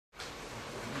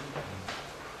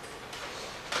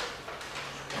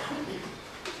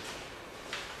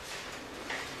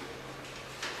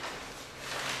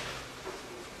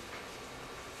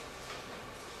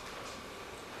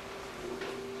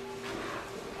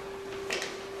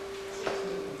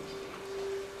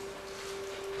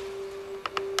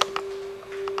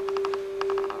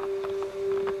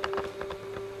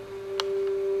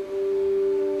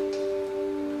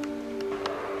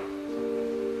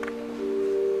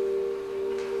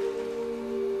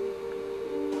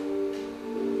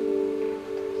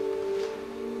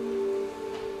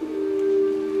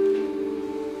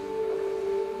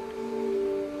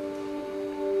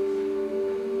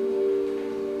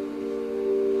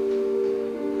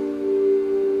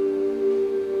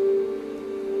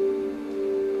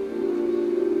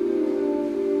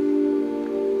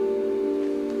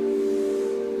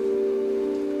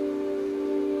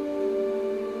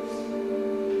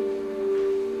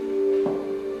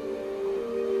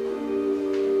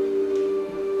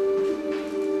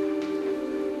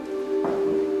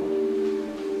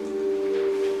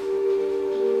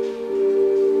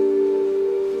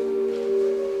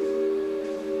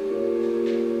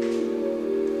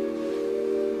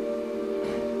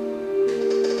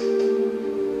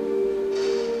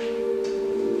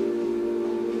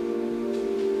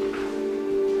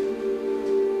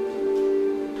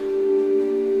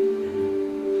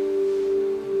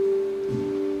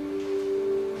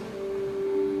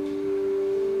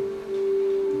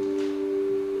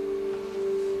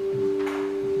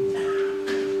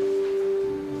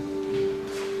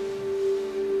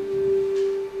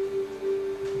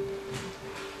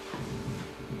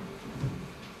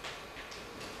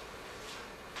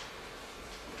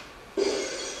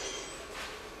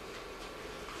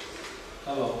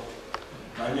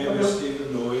My name is Stephan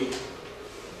Lewy.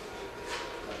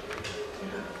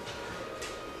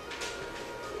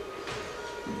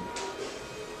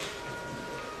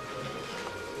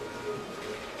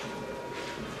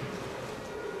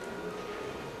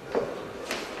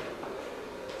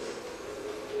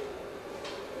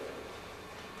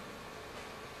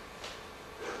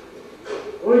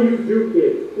 All you do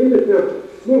kids, in the temple,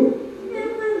 move it.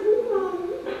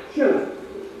 Shut up.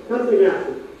 Cut the gap.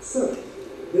 Sir,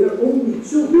 there are only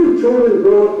two children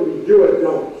grow up to be Jew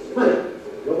adults. Cut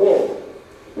it. Go home.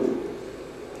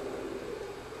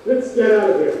 Let's get out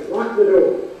of here. Lock the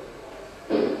door.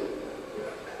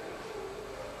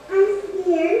 I'm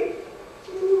scared.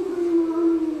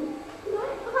 My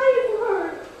eyes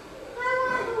hurt. I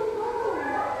want to go home.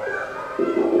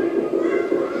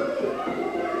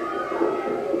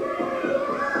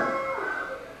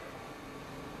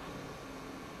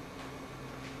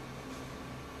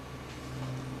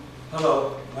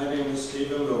 Hello, my name is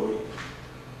Stephan Lewy.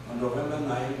 On November 9,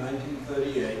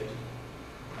 1938,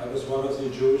 I was one of the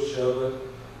Jewish children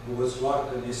who was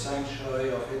locked in the sanctuary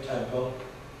of a temple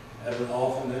at an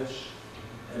orphanage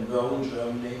in Berlin,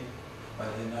 Germany, by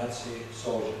the Nazi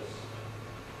soldiers.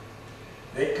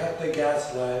 They cut the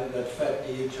gas line that fed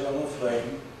the eternal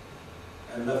flame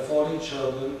and left 40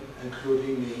 children,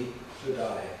 including me, to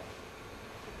die.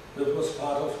 This was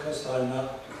part of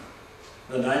Kristallnacht,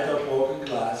 the night of broken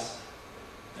glass,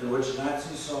 in which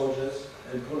Nazi soldiers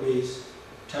and police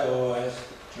terrorized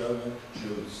German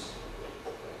Jews.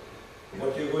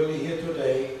 What you're going to hear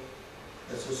today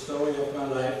is the story of my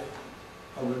life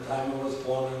from the time I was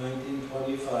born in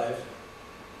 1925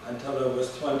 until I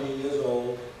was 20 years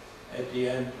old at the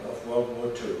end of World War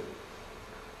II.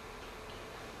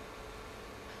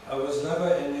 I was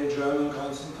never in a German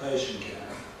concentration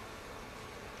camp.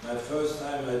 My first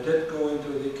time I did go into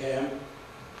the camp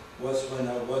was when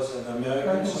I was an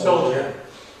American soldier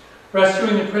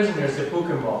rescuing the prisoners at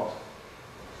Buchenwald.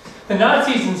 The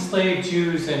Nazis enslaved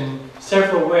Jews in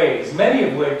several ways, many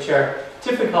of which are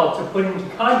difficult to put into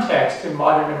context in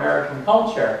modern American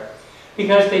culture,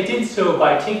 because they did so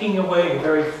by taking away the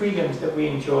very freedoms that we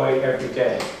enjoy every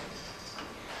day.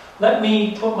 Let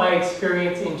me put my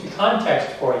experience into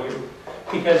context for you,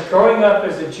 because growing up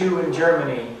as a Jew in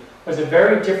Germany was a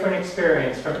very different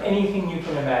experience from anything you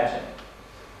can imagine.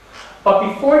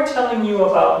 But before telling you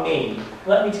about me,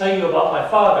 let me tell you about my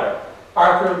father,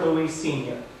 Arthur Lewy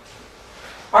Sr.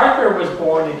 Arthur was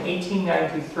born in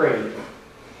 1893.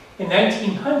 In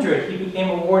 1900, he became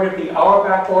a ward of the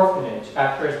Auerbach orphanage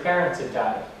after his parents had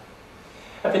died.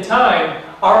 At the time,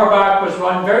 Auerbach was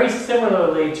run very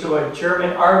similarly to a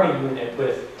German army unit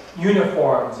with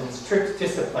uniforms and strict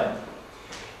discipline.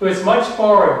 It was much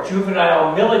more a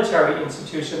juvenile military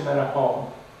institution than a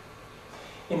home.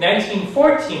 In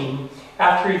 1914,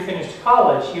 after he finished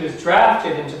college, he was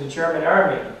drafted into the German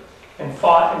army and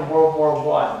fought in World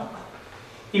War I.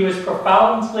 He was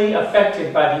profoundly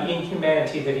affected by the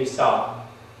inhumanity that he saw.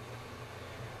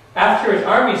 After his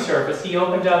army service, he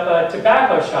opened up a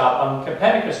tobacco shop on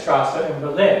Köpenickstrasse in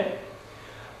Berlin.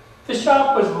 The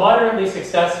shop was moderately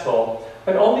successful,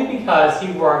 but only because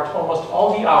he worked almost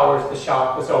all the hours the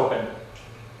shop was open.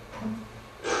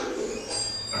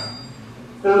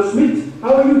 Now, Schmidt,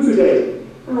 how are you today?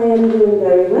 I am doing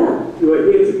very well. You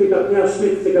are here to pick up Herr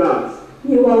Schmidt's cigars.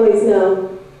 You always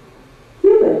know.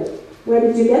 Cupid, where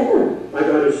did you get them? I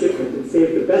got a shipment and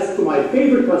saved the best for my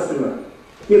favorite customer.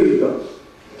 Here you go.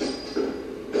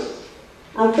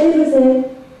 Auf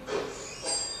Wiedersehen.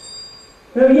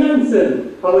 Herr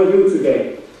Jansen, how are you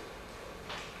today?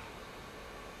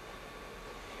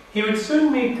 He would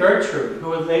soon meet Gertrude, who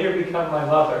would later become my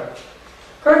mother.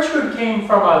 Gertrude came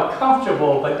from a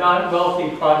comfortable but not wealthy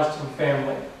Protestant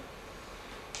family.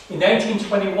 In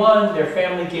 1921, their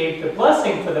family gave the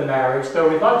blessing for the marriage, though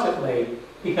reluctantly,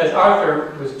 because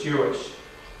Arthur was Jewish.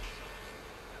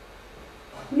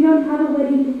 We don't have a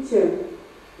wedding picture.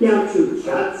 Gertrude,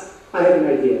 Schatz, I have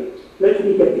an idea. Let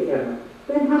me get the camera.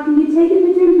 Then how can you take a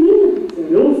picture and be in the picture?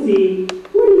 You'll see.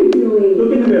 What are you doing?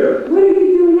 Look in the mirror. What are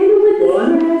you doing? I don't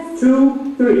want this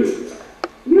dress. 1, 2,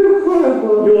 3. You're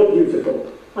horrible. You're beautiful.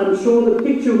 I'm sure the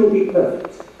picture will be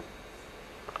perfect.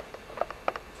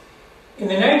 In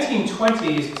the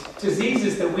 1920s,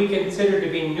 diseases that we consider to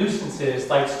be nuisances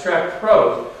like strep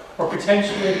throat were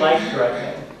potentially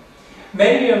life-threatening.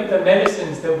 Many of the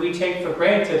medicines that we take for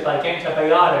granted, like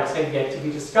antibiotics, had yet to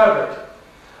be discovered.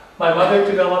 My mother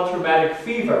developed rheumatic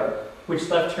fever, which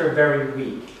left her very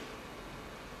weak.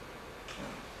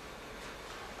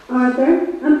 Arthur,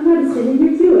 I'm Protestant and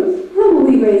you're Jewish. How will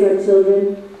we raise our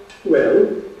children?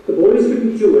 Well, the boys could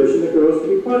be Jewish and the girls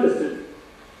could be Protestant.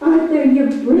 Arthur, you're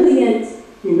brilliant.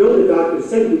 You know the doctor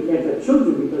said we can't have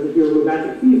children because of your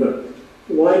rheumatic fever.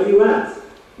 Why do you ask?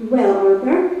 Well, Arthur,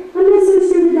 I'm not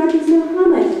so sure the doctors know how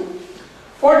much.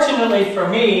 Fortunately for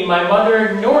me, my mother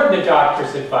ignored the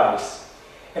doctor's advice,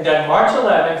 and on March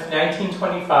 11th,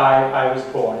 1925, I was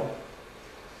born.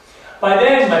 By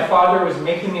then, my father was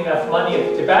making enough money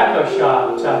at the tobacco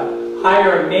shop to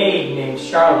hire a maid named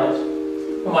Charlotte,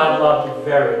 whom I loved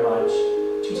very much,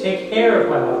 to take care of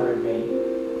my mother and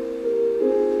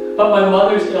me. But my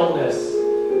mother's illness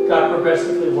got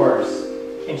progressively worse,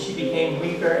 and she became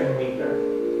weaker and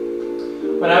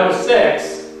weaker. When I was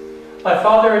 6, my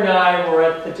father and I were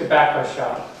at the tobacco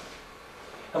shop,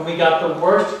 and we got the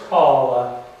worst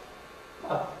call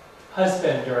a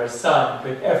husband or a son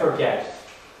could ever get.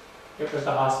 It was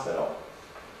the hospital.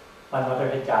 My mother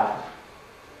had died.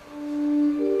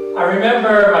 I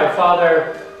remember my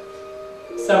father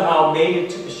somehow made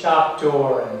it to the shop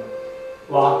door and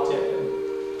locked it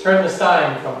and turned the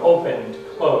sign from open to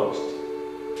closed.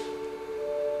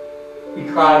 We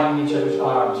cried in each other's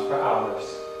arms for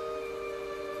hours.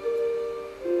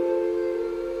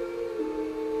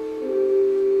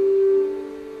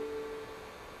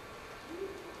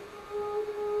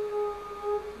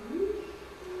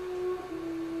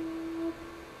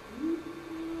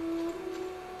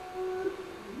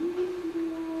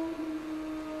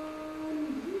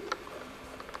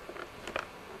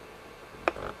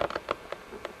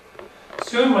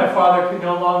 Soon my father could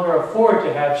no longer afford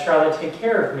to have Charlotte take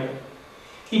care of me.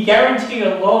 He guaranteed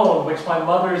a loan which my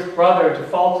mother's brother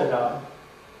defaulted on.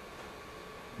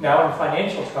 Now in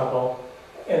financial trouble,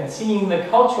 and seeing the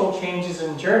cultural changes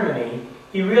in Germany,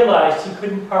 he realized he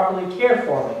couldn't properly care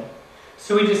for me.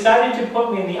 So he decided to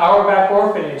put me in the Auerbach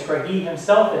orphanage where he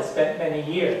himself had spent many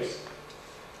years.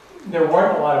 There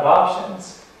weren't a lot of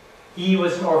options. He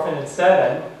was an orphan at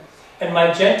 7, and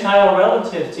my Gentile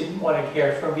relatives didn't want to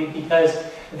care for me because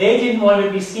they didn't want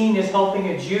to be seen as helping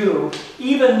a Jew,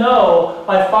 even though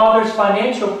my father's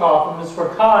financial problems were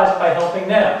caused by helping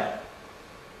them.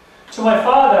 To my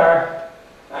father,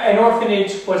 an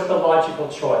orphanage was the logical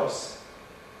choice.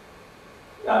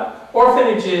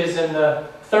 Orphanages in the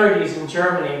 30s in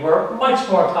Germany were much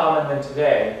more common than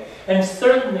today, and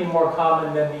certainly more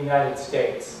common than the United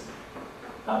States.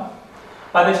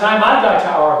 By the time I got to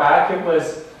Auerbach, it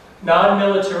was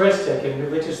non-militaristic and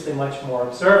religiously much more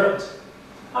observant.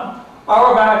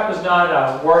 Auerbach was not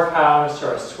a workhouse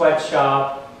or a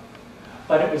sweatshop,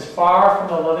 but it was far from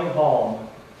the loving home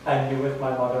I knew with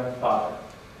my mother and father.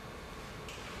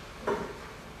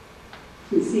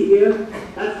 You see here,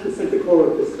 that's the center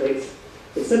core of this place.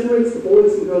 It separates the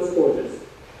boys and girls' quarters.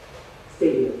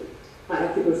 Stay here. I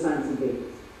have to go sign some papers.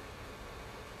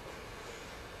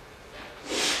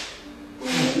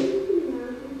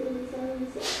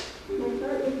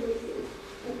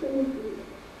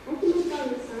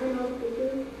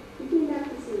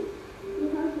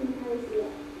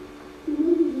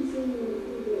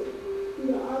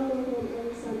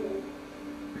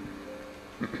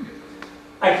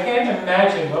 I can't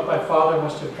imagine what my father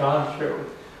must have gone through,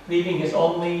 leaving his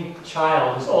only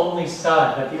child, his only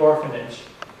son, at the orphanage.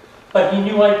 But he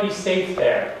knew I'd be safe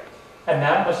there, and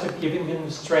that must have given him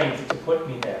the strength to put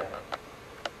me there.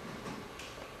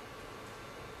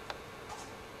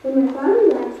 When my father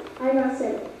left, I got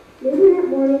sick. Later that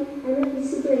morning, I met the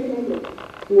superintendent.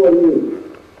 Who are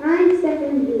you? I'm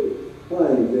Stephan H.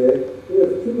 Hi, Dick. We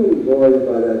have too many boys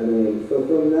by that name, so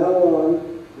from now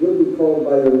on, you'll be called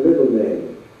by your middle name.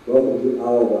 Welcome to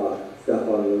Auerbach,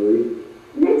 Stephan Lewy.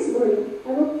 Next morning,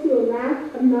 I woke to a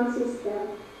loud, obnoxious bell.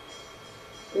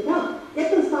 Get up!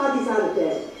 Get those bodies out of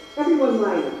bed. Everyone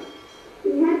line up.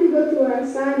 We had to go to our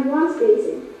assigned wash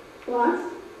basin, wash,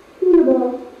 clean the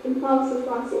bowl, and polish the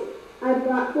faucet. I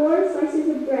brought 4 slices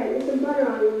of bread with some butter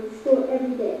on them to school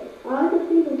every day. All I could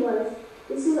think of was,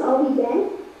 this is all we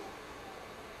get?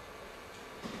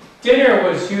 Dinner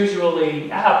was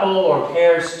usually apple or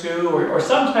pear stew, or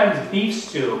sometimes beef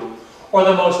stew, or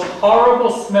the most horrible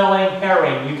smelling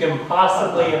herring you can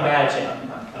possibly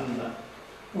imagine.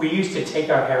 We used to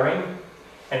take our herring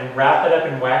and wrap it up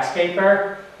in wax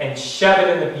paper and shove it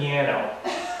in the piano.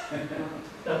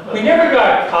 We never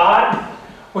got caught,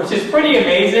 which is pretty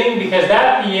amazing because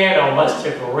that piano must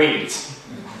have reeked.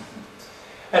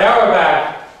 At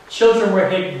Auerbach, children were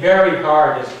hit very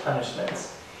hard as punishments.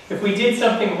 If we did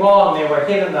something wrong, they were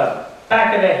hit in the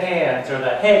back of the hands or the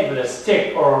head with a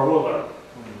stick or a ruler.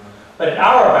 But at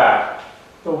Auerbach,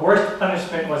 the worst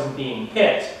punishment wasn't being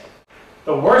hit.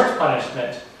 The worst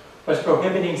punishment was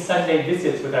prohibiting Sunday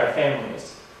visits with our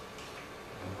families.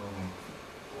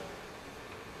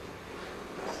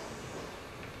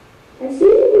 As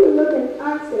soon as we looked at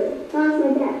Oxford, that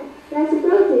was my dad. But I was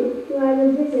approaching, who I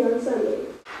would visit on Sundays.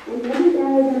 I never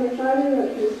doubted that my father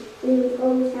loved me, and he was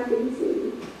always happy to see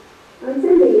me. On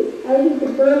Sundays, I would take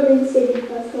the Berlin City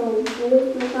bus home and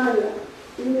wake my father up.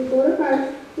 We would go to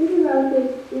parks, visit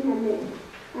relatives, and have mail.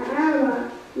 At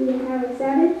Auerbach, we would have a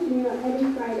Sabbath meal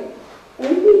every Friday.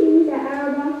 Every evening at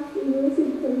Auerbach, we would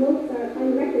listen to Mozart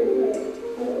on record player.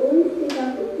 I would always pick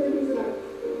up the Turkish march.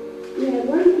 We had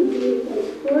one teacher who played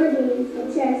 4 games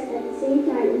of chess at the same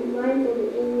time and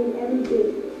blindfolded in every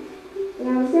game.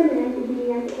 When I was 7, after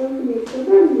being at the orphanage for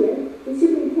about a year, the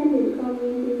superintendent called me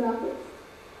into his office.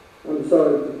 I'm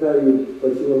sorry to tell you,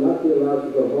 but you will not be allowed to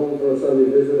go home for a Sunday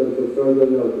visit until further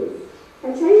notice. I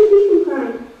tried to keep from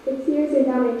crying, but tears are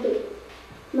down my face.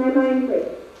 My mind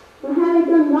breaks. What had I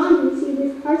done wrong to receive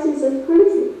this harshness of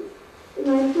punishment? In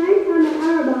my time at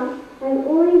Auerbach, I have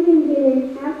only been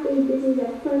given half-day visits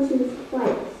as punishments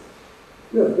twice.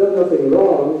 You have done nothing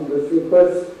wrong. This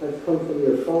request has come from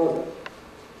your father.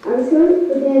 I was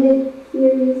hurt, abandoned,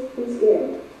 furious, and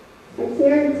scared. I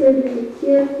cared until the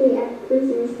pure fate at the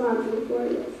person responsible for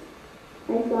this.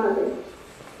 My father.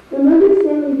 My mother's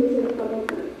family visited a couple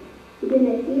times. Within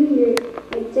a few years,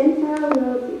 my Gentile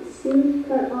relatives soon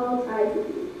cut all ties with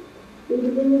me.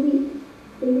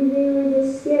 Maybe they were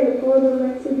just scared of horrible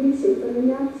retribution from the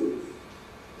Nazis.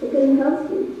 They couldn't help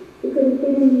me. They couldn't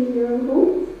hidden me in their own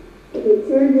homes. But they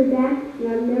turned their back, and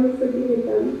I've never forgiven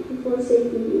them for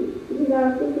forsaking me. Because I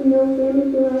was thinking no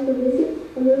family could like a visit,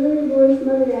 and the little boy's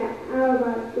mother at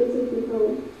Auerbach would take me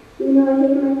home. Even though I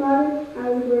hated my father, I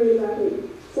was worried about him.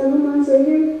 Several months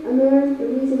later, I learned the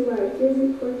reason why I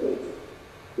was for cancer.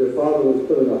 Your father was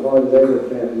put in a hard labor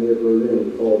camp near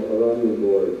Berlin called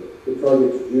Oranienburg. It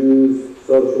targets Jews,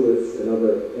 socialists, and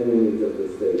other enemies of the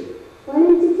state. Why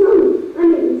didn't you tell me?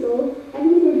 I'm 8 years old. I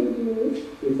can hear the news.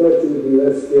 We thought you would be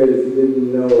less scared if you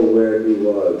didn't know where he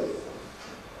was.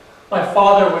 My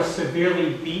father was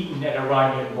severely beaten at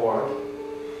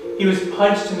Oranienburg. He was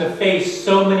punched in the face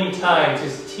so many times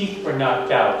his teeth were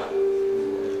knocked out.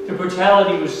 The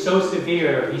brutality was so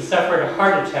severe he suffered a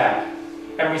heart attack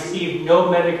and received no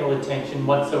medical attention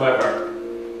whatsoever.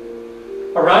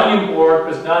 Oranienburg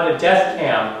was not a death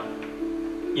camp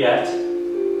yet,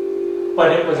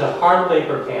 but it was a hard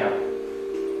labor camp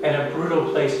and a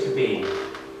brutal place to be.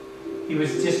 He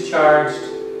was discharged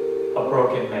a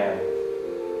broken man.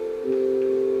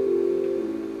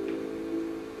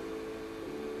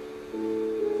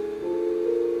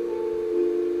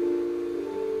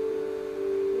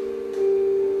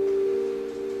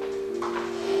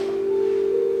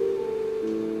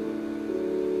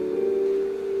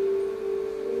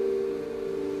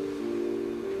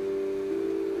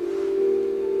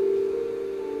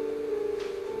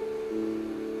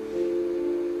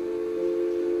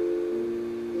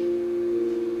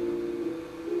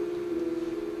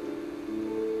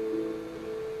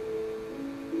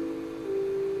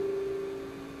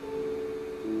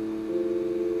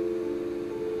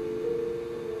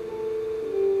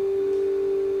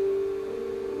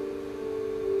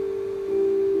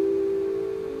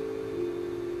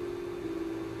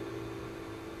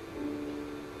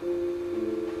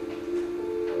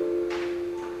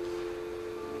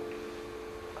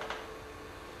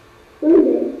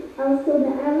 I was told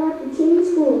that I would have to change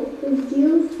schools because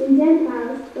Jews and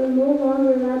Gentiles were no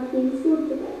longer allowed to be in school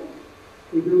together.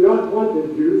 We do not want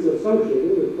the Jews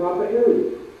associated with proper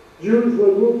areas. Jews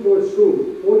will move to a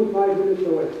school 45 minutes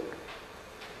away.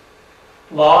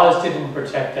 Laws didn't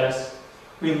protect us.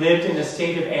 We lived in a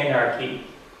state of anarchy.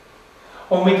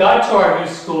 When we got to our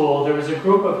new school, there was a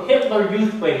group of Hitler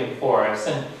Youth waiting for us,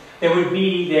 and they would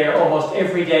be there almost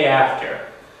every day after.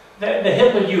 The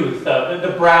Hitler Youth,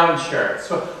 the brown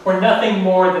shirts, were nothing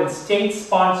more than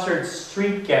state-sponsored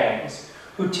street gangs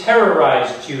who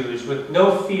terrorized Jews with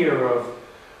no fear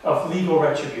of legal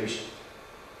retribution.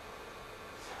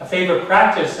 A favorite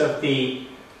practice of the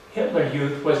Hitler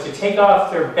Youth was to take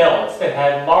off their belts that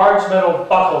had large metal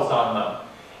buckles on them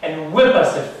and whip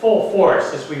us at full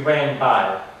force as we ran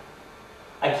by.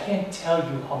 I can't tell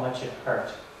you how much it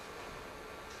hurt.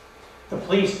 The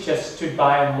police just stood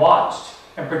by and watched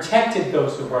and protected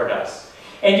those who hurt us.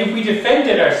 And if we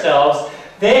defended ourselves,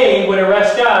 they would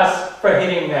arrest us for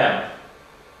hitting them.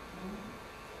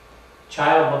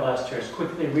 Child molesters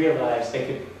quickly realized they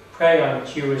could prey on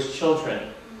Jewish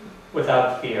children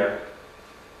without fear.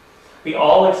 We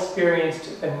all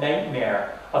experienced the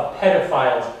nightmare of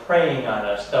pedophiles preying on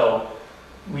us, though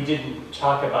we didn't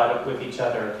talk about it with each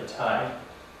other at the time.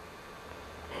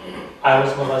 I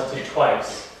was molested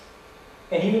twice.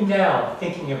 And even now,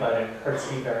 thinking about it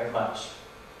hurts me very much.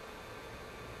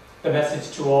 The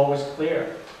message to all was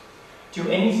clear. Do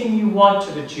anything you want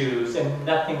to the Jews and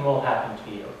nothing will happen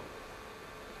to you.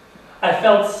 I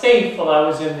felt safe while I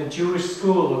was in the Jewish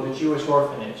school or the Jewish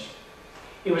orphanage.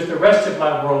 It was the rest of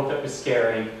my world that was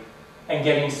scary, and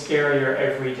getting scarier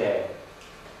every day.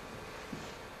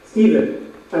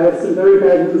 Stephen, I have some very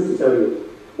bad news to tell you.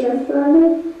 Yes,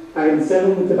 Father? I am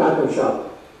selling the tobacco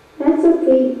shop. That's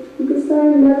okay. You can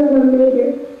start another one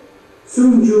later.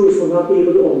 Soon Jews will not be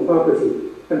able to own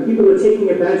property, and people are taking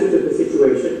advantage of the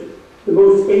situation. The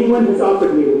most anyone has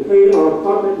offered me will pay our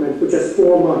apartment rent for just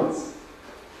 4 months.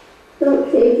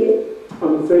 Don't take it.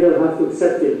 I'm afraid I'll have to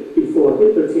accept it before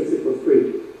Hitler takes it for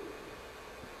free.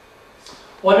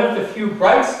 One of the few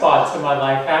bright spots in my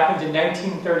life happened in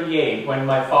 1938 when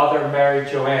my father married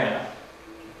Joanna.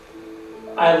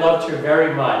 I loved her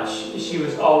very much. She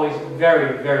was always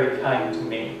very, very kind to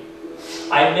me.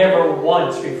 I never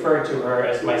once referred to her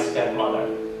as my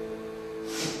stepmother.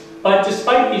 But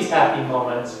despite these happy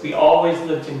moments, we always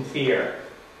lived in fear.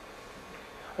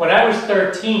 When I was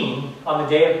 13, on the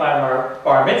day of my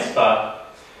bar mitzvah,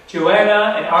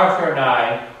 Joanna and Arthur and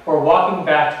I were walking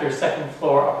back to their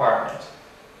second-floor apartment.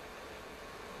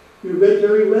 You read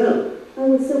very well. I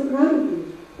was so proud of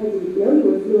you. I didn't know you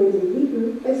were fluent in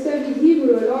Hebrew. I studied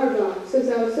Hebrew at Argonne since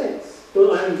I was 6.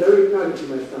 Well, I am very proud of you,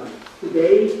 my son.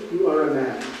 Today, you are a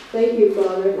man. Thank you,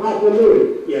 Father. Papa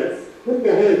Louis. Yes? Put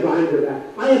your hands behind your back.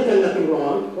 I have done nothing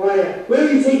wrong. Quiet. Where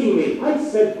are you taking me? I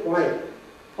said quiet.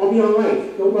 I'll be all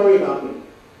right. Don't worry about me.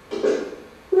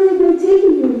 Where are they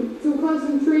taking you? To a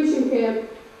concentration camp,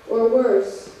 or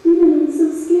worse. Stephen, I'm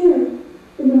so scared.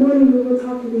 In the morning we will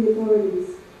talk to the authorities.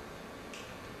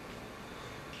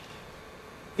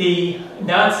 The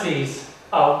Nazis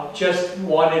just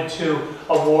wanted to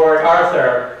award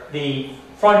Arthur the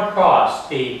Front Cross,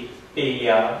 the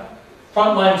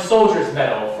Frontline Soldiers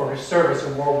Medal for his service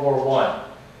in World War I.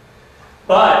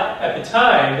 But at the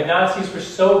time, the Nazis were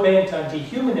so bent on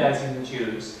dehumanizing the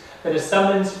Jews that a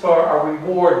summons for a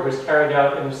reward was carried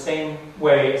out in the same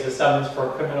way as a summons for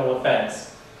a criminal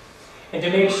offense. And to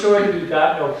make sure that he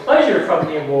got no pleasure from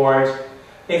the award,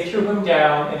 they threw him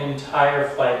down an entire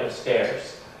flight of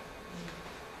stairs.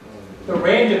 The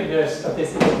randomness of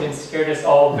this incident scared us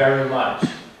all very much.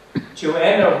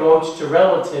 Joanna wrote to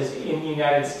relatives in the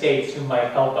United States who might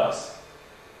help us.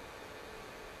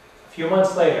 A few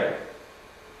months later,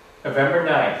 November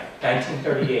 9th,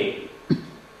 1938,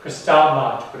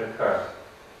 Kristallnacht would occur,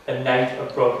 the night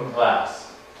of broken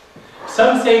glass.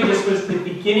 Some say this was the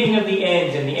beginning of the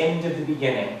end and the end of the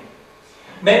beginning.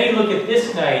 Many look at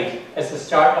this night as the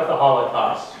start of the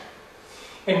Holocaust.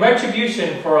 In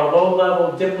retribution for a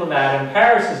low-level diplomat in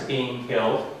Paris being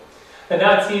killed, the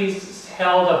Nazis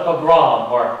held a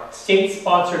pogrom, or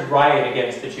state-sponsored riot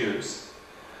against the Jews.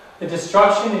 The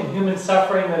destruction and human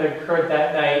suffering that occurred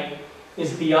that night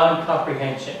is beyond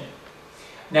comprehension.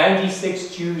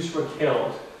 96 Jews were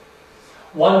killed.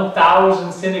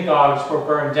 1,000 synagogues were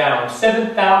burned down.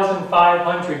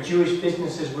 7,500 Jewish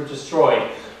businesses were destroyed.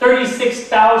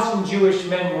 36,000 Jewish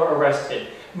men were arrested,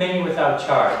 many without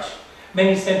charge.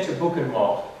 Many sent to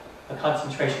Buchenwald, a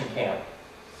concentration camp.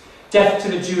 Death to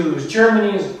the Jews,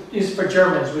 Germany is for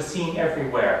Germans, was seen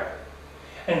everywhere.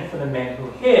 And for the men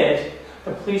who hid,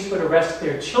 the police would arrest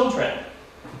their children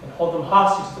and hold them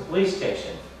hostage to the police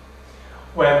station.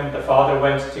 When the father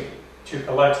went to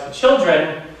collect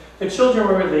the children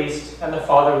were released and the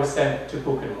father was sent to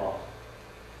Buchenwald.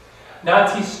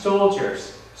 Nazi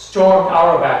soldiers stormed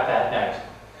Auerbach that night.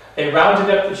 They rounded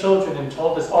up the children and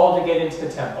told us all to get into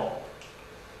the temple.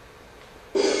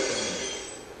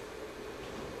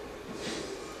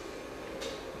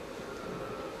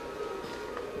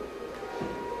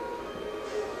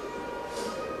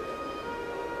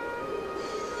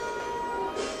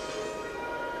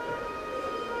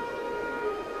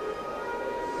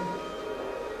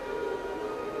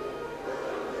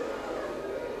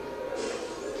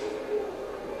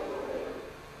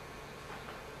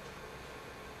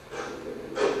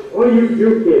 All you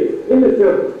Jew kids, in the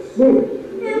temple, move it.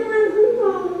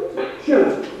 Shut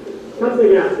up.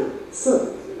 Something else. Sir,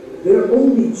 they're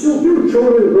only children. You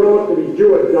children grow up to be Jew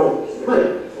adults. Cut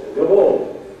it. Come on.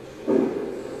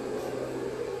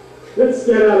 Let's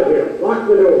get out of here. Lock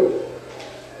the door.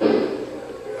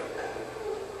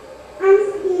 I'm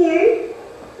scared.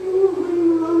 I want my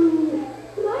mommy.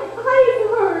 My eyes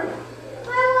hurt. I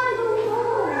want to go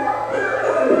home.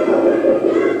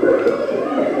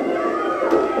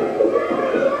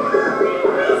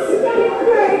 My stomach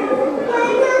hurts. I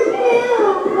just feel.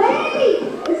 Wait!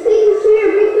 Let's take the chair.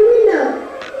 Break the window.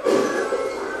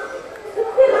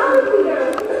 Let's get out of here.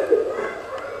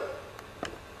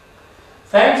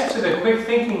 Thanks to the quick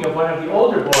thinking of one of the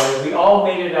older boys, we all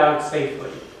made it out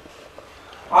safely.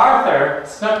 Arthur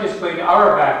snuck his way to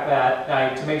Auerbach that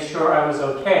night to make sure I was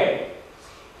okay.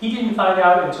 He didn't find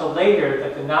out until later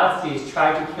that the Nazis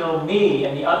tried to kill me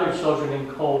and the other children in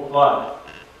cold blood.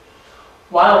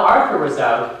 While Arthur was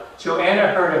out,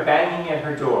 Joanna heard a banging at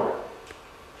her door.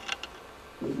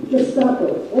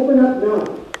 Gestapo, open up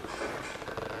now.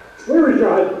 Where is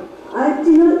John? I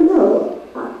do not know.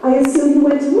 I assume he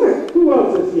went to work. Who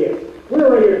else is here? Where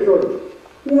are your children?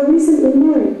 We are recently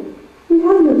married. We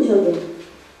have no children.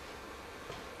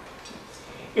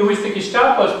 It was the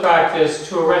Gestapo's practice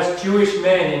to arrest Jewish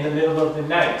men in the middle of the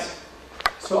night.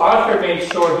 So Arthur made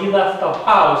sure he left the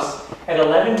house at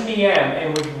 11 p.m.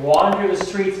 and would wander the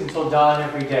streets until dawn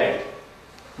every day.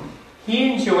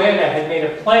 He and Joanna had made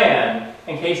a plan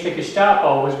in case the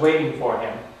Gestapo was waiting for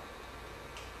him.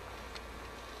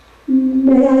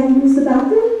 May I use the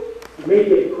bathroom? Make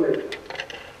it quick.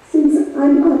 Since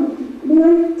I'm up, may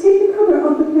I take the cover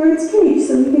off the parrot's cage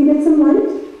so we can get some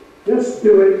light? Just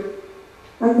do it.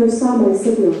 Arthur saw my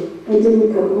signal and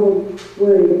didn't come home,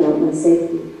 worried about my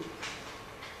safety.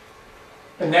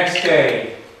 The next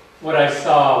day, what I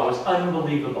saw was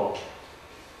unbelievable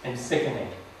and sickening.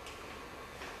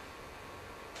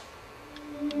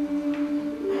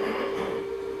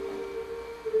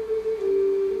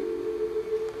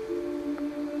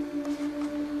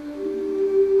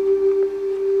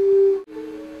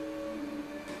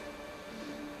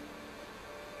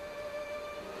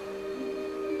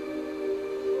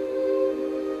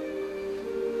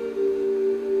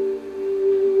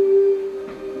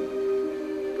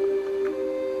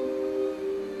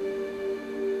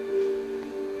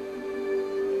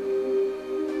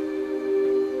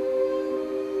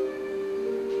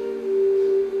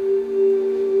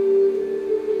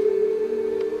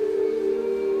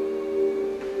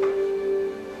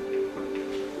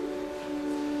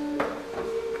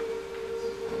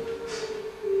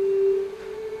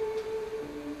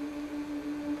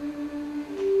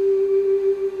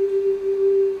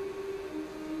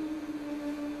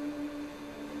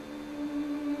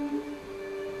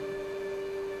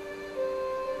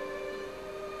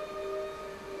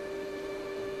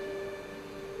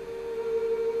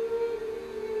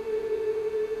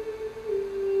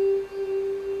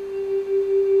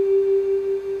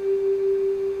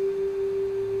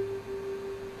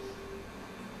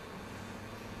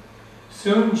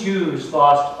 Soon Jews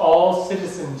lost all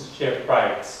citizenship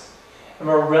rights and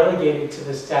were relegated to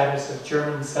the status of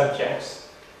German subjects.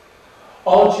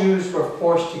 All Jews were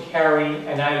forced to carry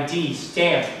an ID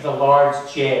stamped with a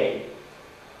large J.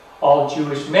 All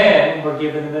Jewish men were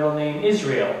given the middle name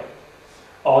Israel.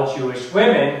 All Jewish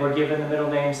women were given the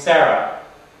middle name Sarah.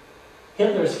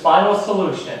 Hitler's final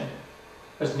solution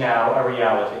was now a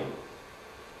reality.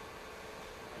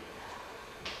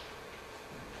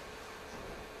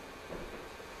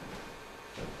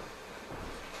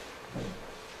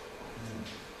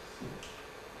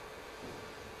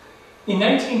 In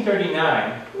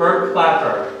 1939, Bert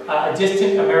Clapper, a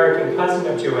distant American cousin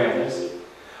of Joanna's,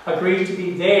 agreed to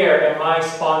be there and my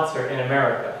sponsor in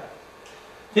America.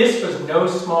 This was no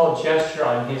small gesture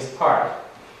on his part.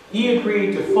 He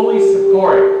agreed to fully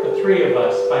support the three of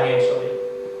us financially.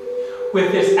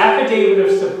 With this affidavit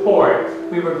of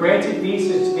support, we were granted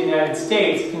visas to the United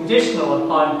States conditional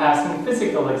upon passing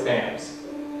physical exams.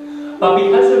 But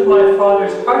because of my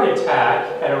father's heart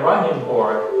attack at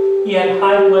Oranienburg, he had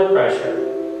high blood pressure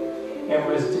and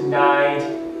was denied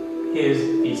his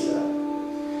visa.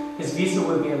 His visa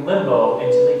would be in limbo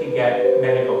until he could get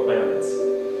medical clearance.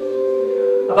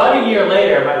 About a year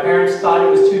later, my parents thought it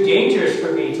was too dangerous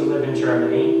for me to live in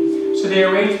Germany, so they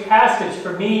arranged passage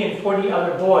for me and 40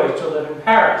 other boys to live in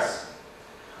Paris.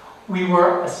 We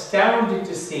were astounded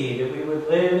to see that we would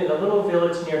live in a little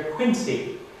village near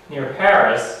Quincy, near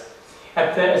Paris,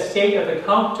 at the estate of the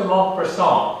Count de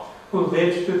Montbrison, who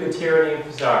lived through the tyranny of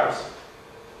the Tsars.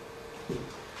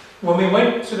 When we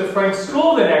went to the French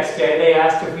school the next day, they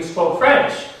asked if we spoke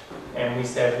French, and we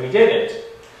said we didn't.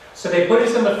 So they put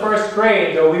us in the first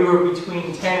grade, though we were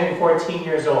between 10 and 14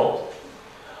 years old.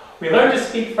 We learned to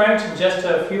speak French in just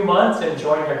a few months and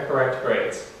joined our correct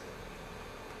grades.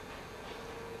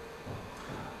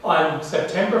 On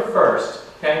September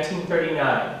 1st,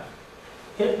 1939,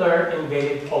 Hitler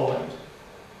invaded Poland.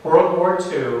 World War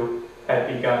II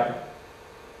had begun.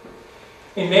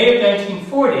 In May of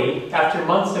 1940, after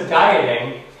months of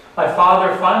dieting, my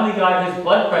father finally got his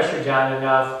blood pressure down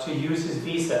enough to use his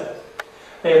visa.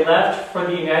 They left for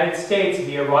the United States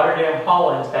via Rotterdam,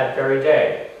 Holland that very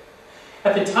day.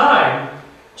 At the time,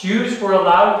 Jews were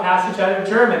allowed passage out of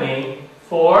Germany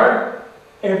for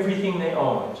everything they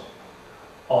owned.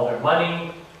 All their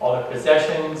money, all their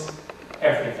possessions,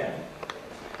 everything.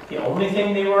 The only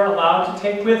thing they were allowed to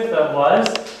take with them was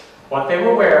what they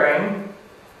were wearing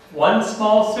one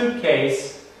small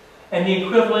suitcase, and the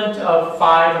equivalent of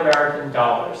 $5 American.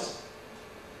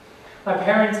 My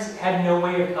parents had no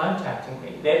way of contacting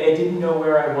me. They didn't know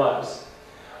where I was,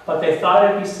 but they thought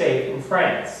I'd be safe in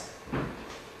France.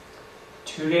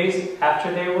 2 days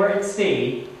after they were at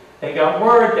sea, they got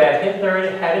word that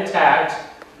Hitler had attacked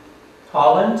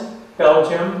Holland,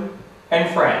 Belgium,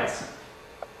 and France,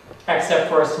 except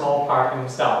for a small part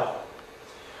himself.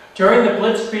 During the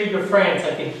Blitzkrieg of France,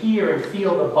 I could hear and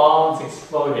feel the bombs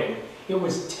exploding. It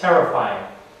was terrifying.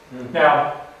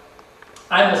 Now,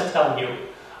 I must tell you,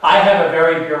 I have a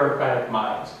very bureaucratic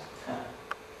mind.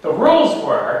 The rules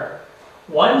were,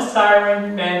 1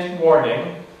 siren meant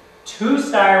warning, 2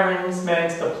 sirens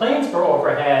meant the planes were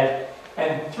overhead,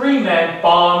 and 3 meant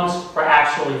bombs were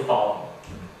actually falling.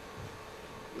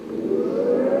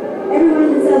 Everyone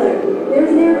in the cellar. There's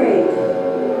an air raid.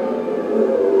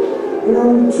 And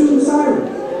only 2 sirens.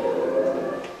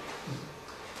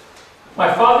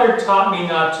 My father taught me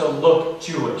not to look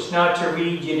Jewish, not to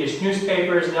read Yiddish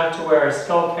newspapers, not to wear a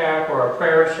skull cap or a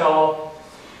prayer shawl.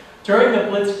 During the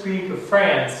Blitzkrieg of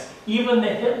France, even the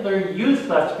Hitler Youth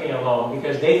left me alone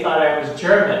because they thought I was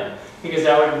German, because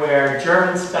I would wear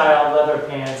German-style leather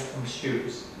pants and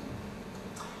shoes.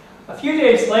 A few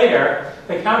days later,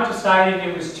 the Count decided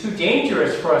it was too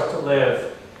dangerous for us to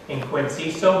live in Quincy,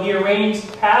 so he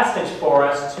arranged passage for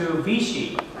us to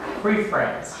Vichy, Free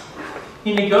France.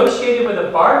 He negotiated with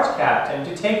a barge captain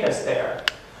to take us there.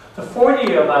 The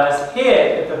 40 of us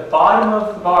hid at the bottom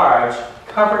of the barge,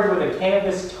 covered with a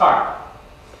canvas tarp.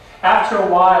 After a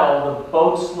while, the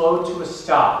boat slowed to a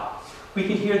stop. We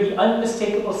could hear the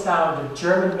unmistakable sound of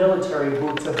German military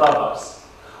boots above us.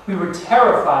 We were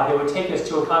terrified they would take us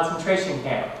to a concentration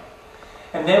camp.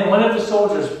 And then one of the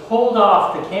soldiers pulled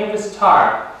off the canvas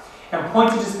tarp and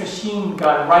pointed his machine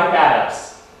gun right at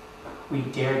us. We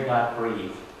dared not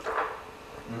breathe.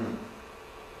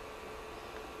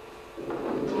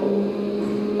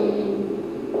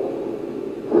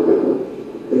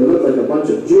 They look like a bunch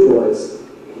of Jew boys.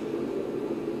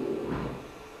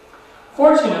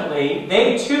 Fortunately,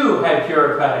 they too had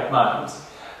bureaucratic minds.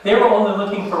 They were only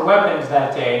looking for weapons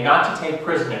that day, not to take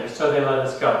prisoners, so they let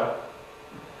us go.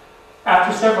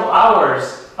 After several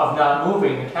hours of not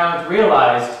moving, the Count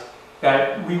realized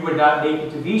that we would not make it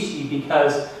to Vichy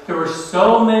because there were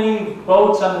so many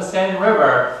boats on the Seine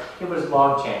River, it was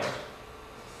log jammed.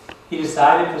 He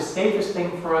decided the safest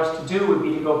thing for us to do would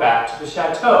be to go back to the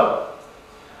chateau.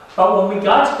 But when we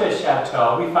got to the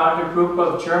chateau, we found a group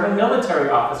of German military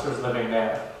officers living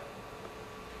there.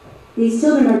 These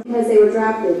children are because they were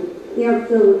drafted. They are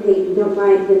filled with hate and don't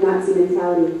buy into the Nazi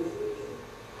mentality.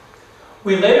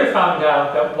 We later found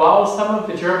out that while some of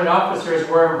the German officers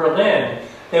were in Berlin,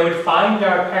 they would find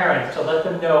our parents to let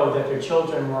them know that their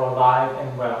children were alive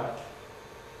and well.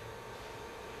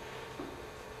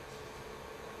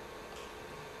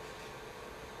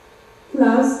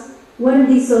 Klaus, one of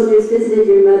these soldiers visited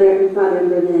your mother and father in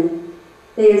Berlin.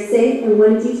 They are safe and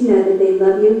wanted you to know that they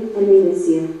love you and they miss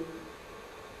you.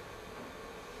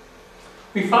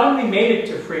 We finally made it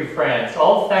to Free France,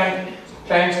 all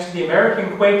thanks to the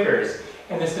American Quakers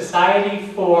and the Society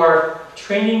for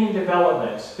Training and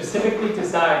Development, specifically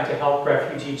designed to help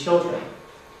refugee children.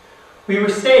 We were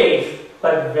safe,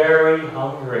 but very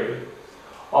hungry.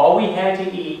 All we had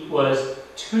to eat was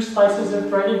 2 slices of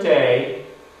bread a day,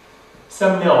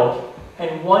 some milk,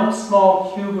 and 1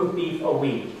 small cube of beef a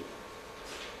week.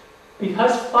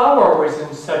 Because flour was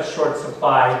in such short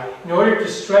supply, in order to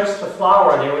stretch the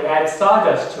flour, they would add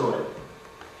sawdust to it.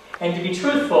 And to be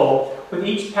truthful, with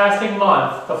each passing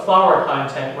month, the flour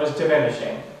content was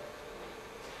diminishing.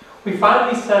 We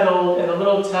finally settled in a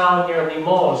little town near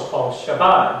Limoges called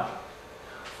Chabannes.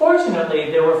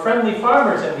 Fortunately, there were friendly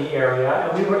farmers in the area,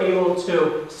 and we were able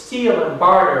to steal and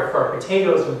barter for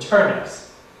potatoes and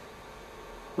turnips.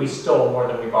 We stole more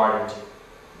than we bartered.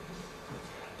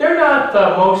 They're not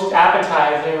the most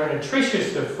appetizing or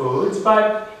nutritious of foods,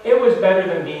 but it was better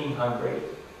than being hungry.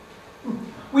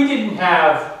 We didn't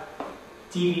have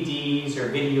DVDs or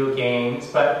video games,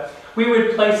 but we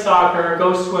would play soccer,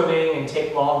 go swimming, and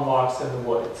take long walks in the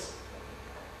woods.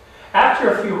 After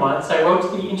a few months, I wrote to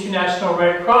the International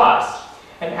Red Cross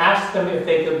and asked them if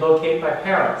they could locate my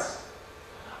parents.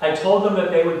 I told them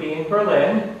that they would be in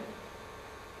Berlin,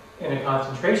 in a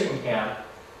concentration camp,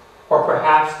 or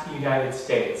perhaps the United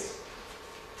States.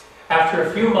 After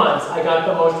a few months, I got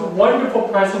the most wonderful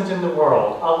present in the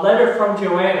world, a letter from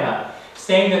Joanna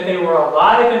saying that they were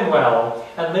alive and well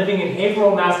and living in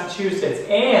Haverhill, Massachusetts,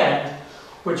 and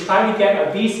would try to get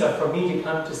a visa for me to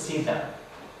come to see them.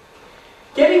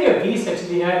 Getting a visa to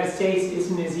the United States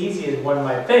isn't as easy as one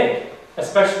might think,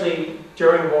 especially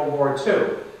during World War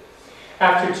II.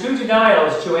 After 2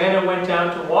 denials, Joanna went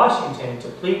down to Washington to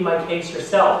plead my case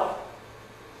herself.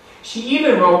 She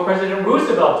even wrote President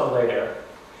Roosevelt a letter.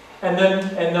 And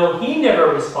though he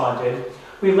never responded,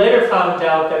 we later found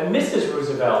out that Mrs.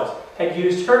 Roosevelt had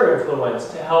used her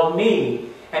influence to help me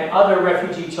and other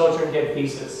refugee children get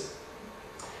visas.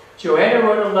 Joanna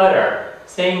wrote a letter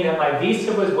saying that my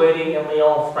visa was waiting in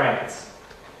Lyon, France.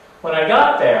 When I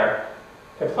got there,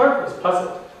 the clerk was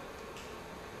puzzled.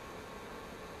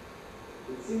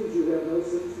 It seems you have no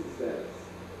citizen status,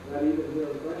 not even here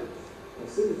in France. My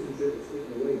citizenship is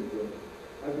taken away in Germany.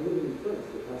 I've been living in France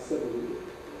for the past several years.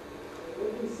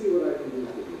 Let me see what I can do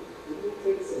for you. It will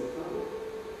take some time.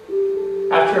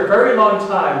 After a very long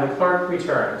time, the clerk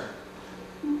returned.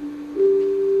 You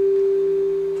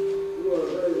are a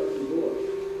very lucky boy.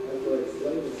 After I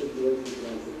explained the situation to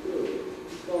my superior,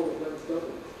 he called the French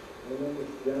government, and then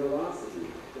with generosity,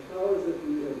 the powers that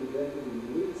be have invented a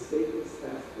unique stateless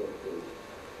passport for you.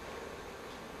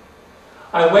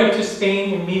 I went to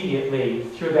Spain immediately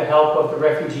through the help of the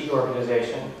refugee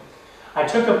organization. I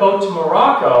took a boat to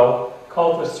Morocco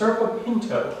called the Serpa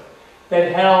Pinto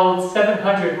that held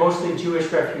 700 mostly Jewish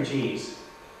refugees.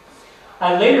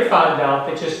 I later found out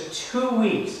that just 2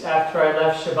 weeks after I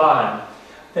left Chaban,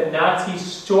 the Nazis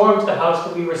stormed the house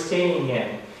that we were staying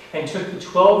in and took the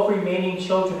 12 remaining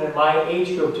children in my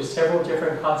age group to several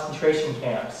different concentration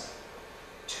camps.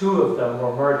 2 of them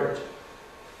were murdered.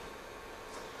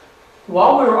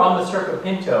 While we were on the Serpa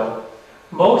Pinto,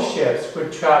 most ships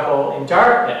would travel in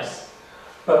darkness,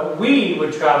 but we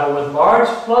would travel with large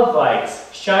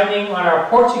floodlights shining on our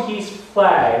Portuguese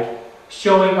flag,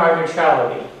 showing our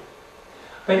neutrality.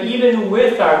 But even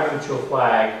with our neutral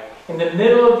flag, in the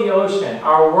middle of the ocean,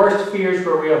 our worst fears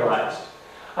were realized.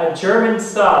 A German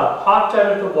sub popped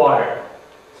out of the water,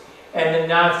 and the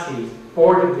Nazis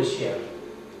boarded the ship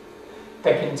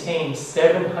that contained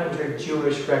 700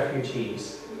 Jewish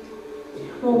refugees.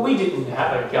 Well, we didn't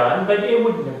have a gun, but it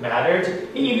wouldn't have mattered,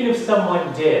 even if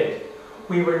someone did.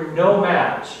 We were no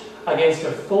match against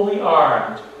a fully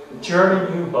armed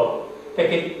German U-boat that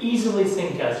could easily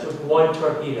sink us with 1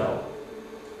 torpedo.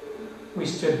 We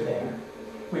stood there.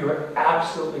 We were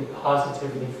absolutely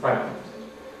positively frightened.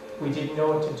 We didn't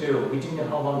know what to do. We didn't know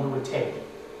how long it would take.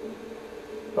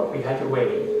 But we had to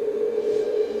wait.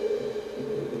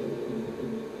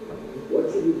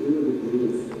 What should you do with the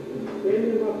Jews?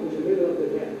 Stand them up in the middle of the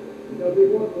deck. They'll be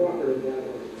more cooperative that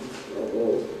way.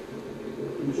 Oh.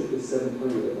 Each of the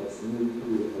 700 of us knew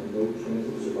we would have no chance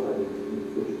of surviving the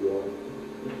British war.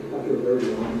 After a very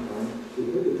long time, we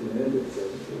heard the commander say,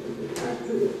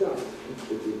 "Capture the stuff."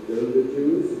 Did you go to the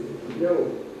Jews? No.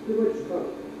 Too much fun.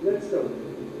 Let's go.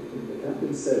 The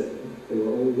captain said they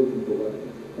were only looking for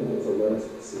weapons, and it was a let us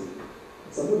see.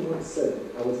 Someone once said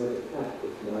I was like a cat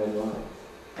with 9 lives.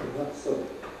 Perhaps so,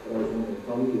 but I was wondering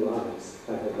how many lives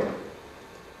I had left.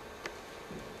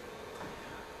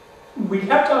 We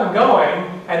kept on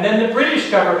going, and then the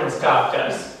British government stopped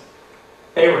us.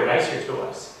 They were nicer to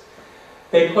us.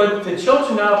 They put the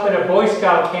children up at a Boy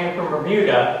Scout camp in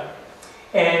Bermuda,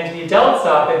 and the adults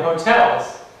up in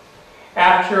hotels.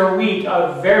 After a week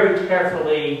of very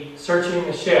carefully searching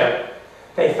the ship,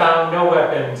 they found no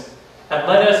weapons and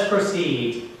let us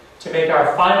proceed to make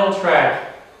our final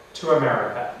trek to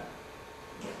America.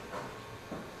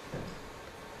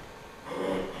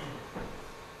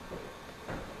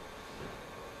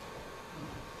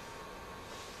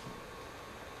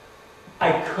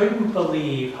 I couldn't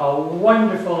believe how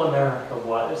wonderful America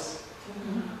was.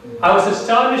 I was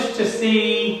astonished to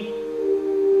see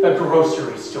the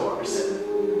grocery stores.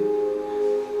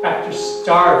 After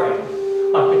starving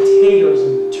on potatoes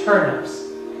and turnips,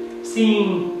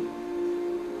 seeing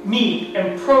meat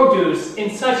and produce in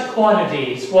such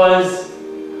quantities was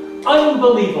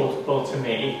unbelievable to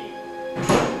me.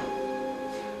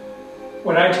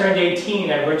 When I turned 18,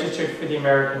 I registered for the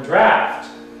American draft,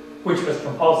 which was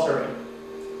compulsory.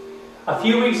 A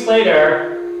few weeks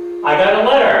later, I got a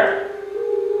letter.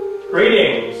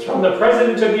 Greetings from the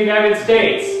President of the United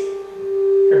States.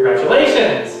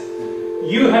 Congratulations!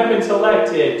 You have been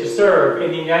selected to serve in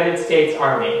the United States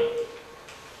Army.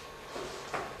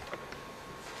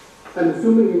 I'm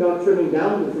assuming you're not turning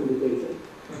down this invitation.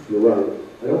 You're right.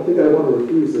 I don't think I want to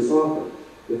refuse this offer.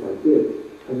 If I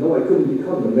did, I know I couldn't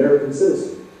become an American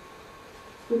citizen.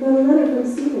 We got a letter from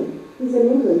Stephan. He's in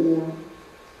England now.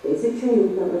 Basic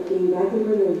training felt like being back in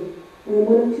Berlin. I am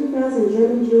one of 2,000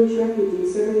 German Jewish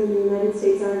refugees serving in the United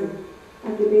States Army.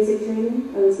 After basic training,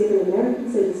 I was given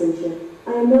American citizenship.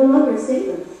 I am no longer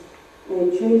stateless. I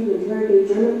am trained to interrogate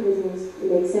German prisoners and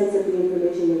make sense of the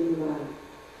information they provide.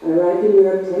 I arrived in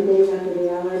Europe 10 days after the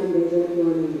Allied invasion of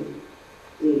Normandy.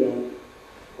 D-Day.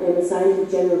 I am a assigned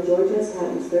to General George S.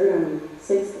 Patton's 3rd Army,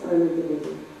 6th Armored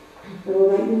Division. I will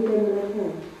write you again when I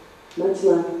can. Much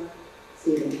love,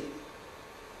 Stephen.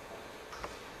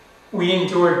 We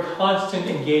endured constant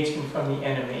engagement from the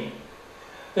enemy.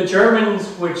 The Germans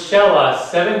would shell us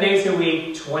 7 days a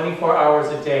week, 24 hours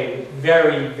a day, with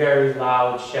very, very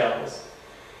loud shells.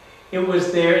 It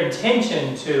was their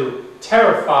intention to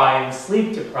terrify and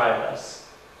sleep deprive us.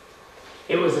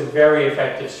 It was a very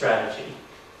effective strategy.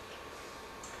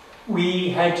 We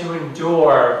had to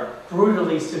endure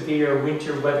brutally severe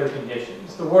winter weather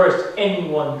conditions, the worst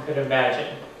anyone could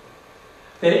imagine.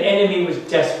 The enemy was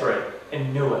desperate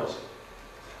and knew it.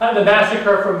 The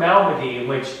massacre from Malmedy, in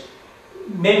which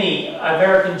many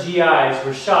American GIs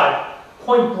were shot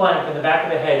point blank in the back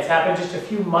of the heads, happened just a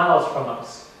few miles from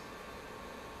us.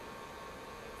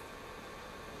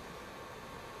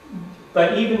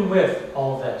 But even with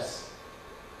all this,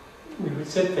 we would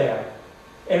sit there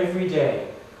every day.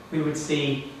 We would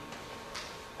see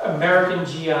American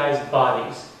GIs'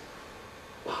 bodies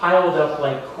piled up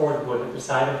like cordwood at the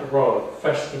side of the road,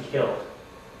 freshly killed.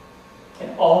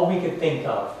 And all we could think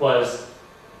of was,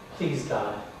 please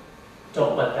God,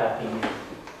 don't let that be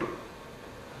me.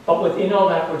 But within all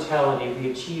that brutality,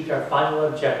 we achieved our final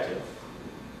objective,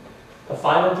 the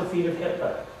final defeat of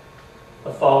Hitler,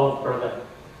 the fall of Berlin.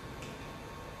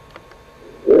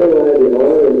 Now I have the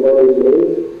honor informs me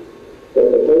that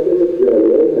the forces of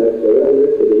Germany have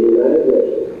surrendered to the United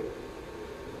Nations.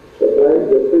 The flags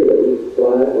of freedom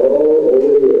fly all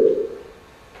over Europe.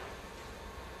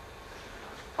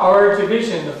 Our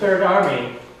division, the 3rd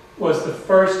Army, was the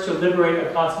first to liberate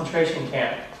a concentration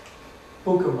camp,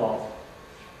 Buchenwald.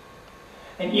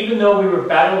 And even though we were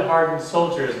battle-hardened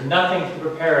soldiers, nothing could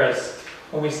prepare us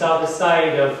when we saw the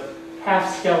sight of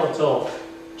half-skeletal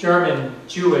German,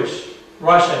 Jewish,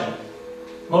 Russian,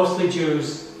 mostly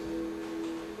Jews,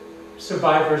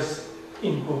 survivors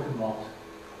in Buchenwald.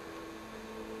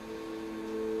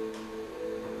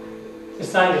 The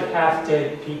sight of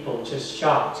half-dead people just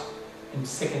shocked and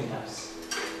sickened us.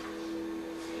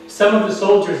 Some of the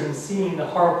soldiers, in seeing the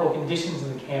horrible conditions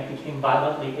in the camp, became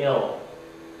violently ill.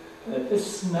 The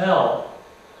smell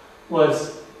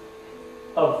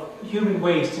of human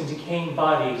waste and decaying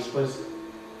bodies was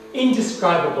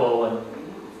indescribable and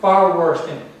far worse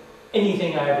than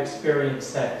anything I have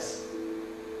experienced since.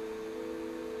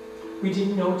 We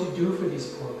didn't know what to do for these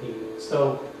poor people,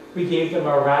 so we gave them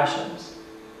our rations.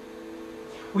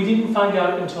 We didn't find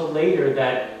out until later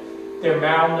that their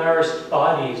malnourished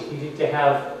bodies needed to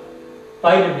have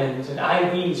vitamins and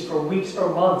IVs for weeks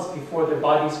or months before their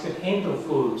bodies could handle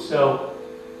food, so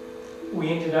we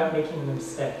ended up making them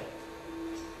sick.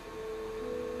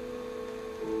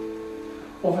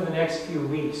 Over the next few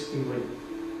weeks, we would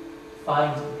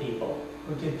find the people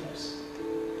who did this.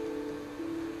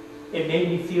 It made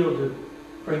me feel to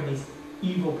bring these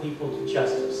evil people to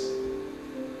justice.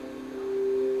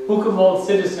 Buchenwald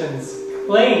citizens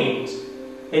claimed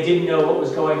they didn't know what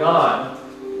was going on.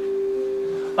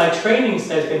 My training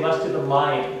says they must have been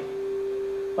lying,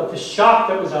 but the shock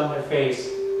that was on their face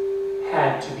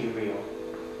had to be real.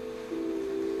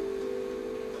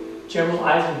 General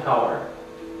Eisenhower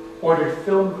ordered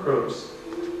film crews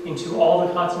into all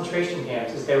the concentration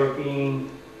camps as they were being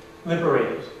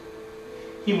liberated.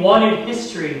 He wanted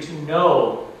history to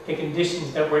know the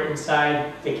conditions that were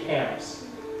inside the camps.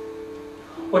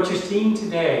 What you're seeing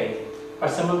today are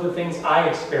some of the things I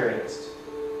experienced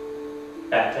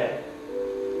that day.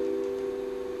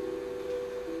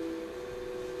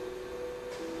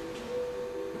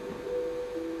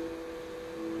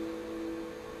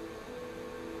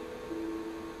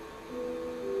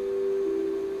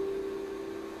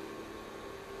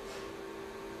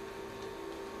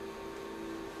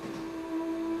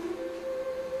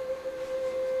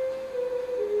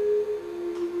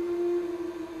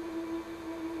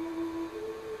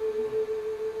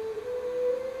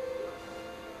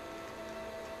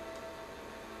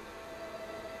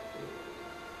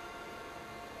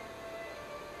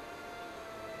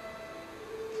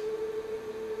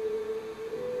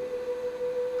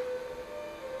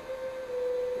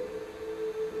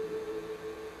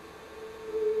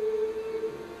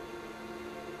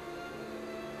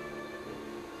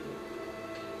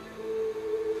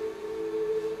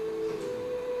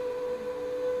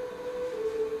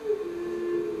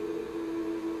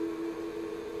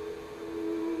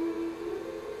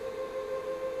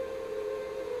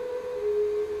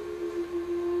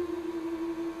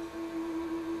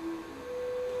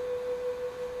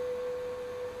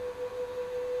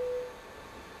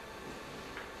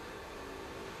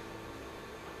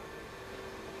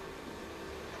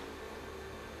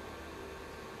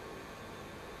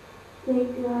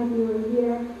 Thank God you were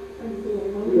here and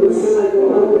there.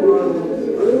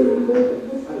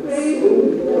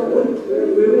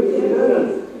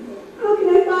 How can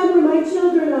I find where my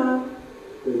children are?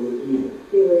 They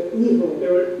were evil. They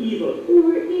were evil. They were evil. We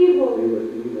were evil. They were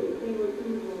evil. They were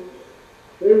evil.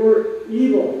 They were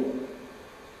evil.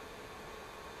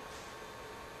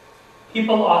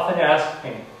 People often ask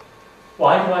me,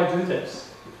 why do I do this?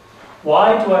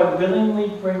 Why do I willingly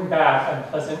bring back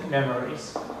unpleasant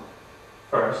memories?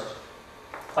 First,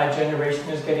 my generation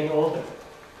is getting older.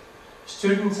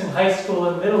 Students in high school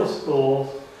and middle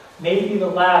school may be the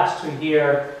last to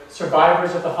hear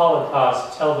survivors of the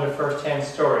Holocaust tell their first-hand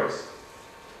stories.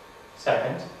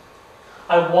 Second,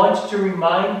 I want to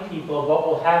remind people of what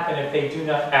will happen if they do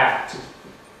not act.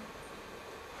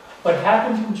 What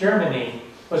happened in Germany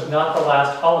was not the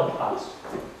last Holocaust.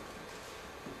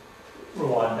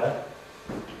 Rwanda,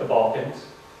 the Balkans,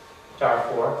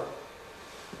 Darfur.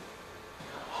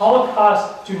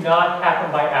 Holocausts do not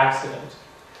happen by accident.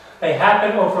 They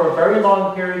happen over a very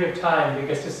long period of time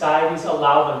because societies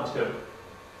allow them to.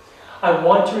 I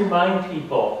want to remind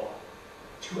people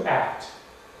to act.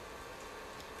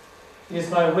 It is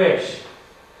my wish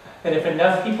that if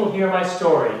enough people hear my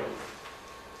story,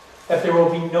 that there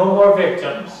will be no more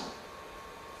victims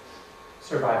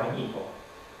surviving evil.